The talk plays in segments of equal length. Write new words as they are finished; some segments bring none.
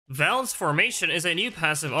Valence Formation is a new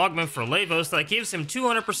passive augment for Lavos that gives him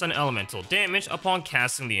 200% elemental damage upon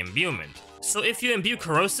casting the imbuement. So if you imbue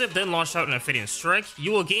Corrosive, then launch out an Ophidian Strike,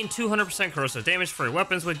 you will gain 200% corrosive damage for your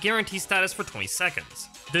weapons with guaranteed status for 20 seconds.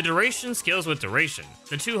 The duration scales with duration.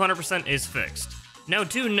 The 200% is fixed. Now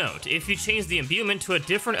do note, if you change the imbuement to a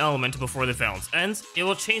different element before the Valence ends, it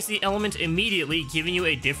will change the element immediately, giving you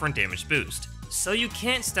a different damage boost. So you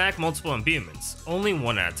can't stack multiple imbuments, only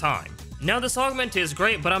one at a time. Now this augment is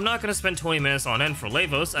great, but I'm not going to spend 20 minutes on end for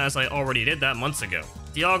Lavos as I already did that months ago.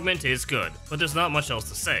 The augment is good, but there's not much else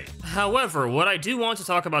to say. However, what I do want to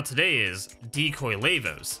talk about today is Decoy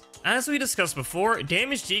Lavos. As we discussed before,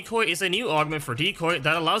 Damage Decoy is a new augment for Decoy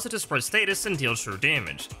that allows it to spread status and deal true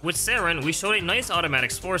damage. With Saren, we showed a nice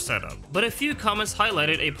automatic spore setup, but a few comments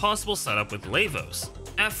highlighted a possible setup with Lavos.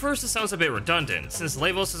 At first it sounds a bit redundant, since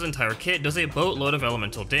Lavos' entire kit does a boatload of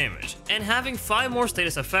elemental damage, and having 5 more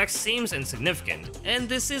status effects seems insignificant, and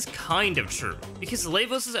this is kind of true, because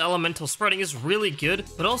Lavos' elemental spreading is really good,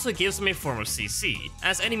 but also gives him a form of CC,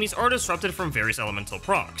 as enemies are disrupted from various elemental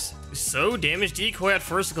procs. So Damage Decoy at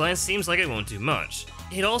first glance seems like it won't do much.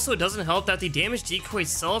 It also doesn't help that the Damage Decoy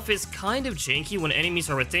itself is kind of janky when enemies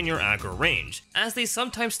are within your aggro range, as they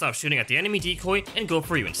sometimes stop shooting at the enemy decoy and go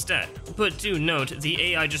for you instead. But do note, the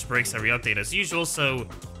AI just breaks every update as usual, so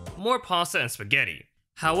more pasta and spaghetti.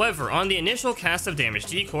 However, on the initial cast of Damage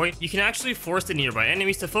Decoy, you can actually force the nearby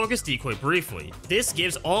enemies to focus Decoy briefly. This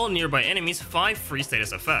gives all nearby enemies 5 free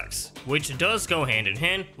status effects, which does go hand in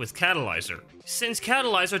hand with Catalyzer, since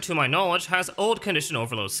Catalyzer to my knowledge has old condition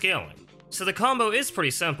overload scaling. So the combo is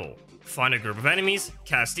pretty simple. Find a group of enemies,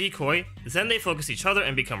 cast Decoy, then they focus each other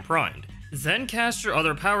and become primed. Then cast your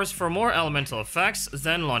other powers for more elemental effects,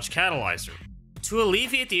 then launch Catalyzer. To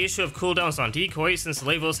alleviate the issue of cooldowns on Decoy, since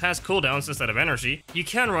Lavos has cooldowns instead of energy, you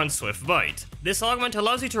can run Swift Bite. This augment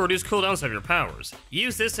allows you to reduce cooldowns of your powers.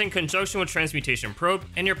 Use this in conjunction with Transmutation Probe,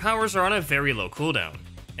 and your powers are on a very low cooldown.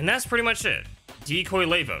 And that's pretty much it. Decoy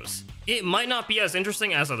Lavos. It might not be as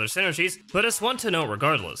interesting as other synergies, but it's one to note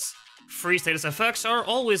regardless. Free status effects are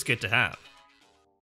always good to have.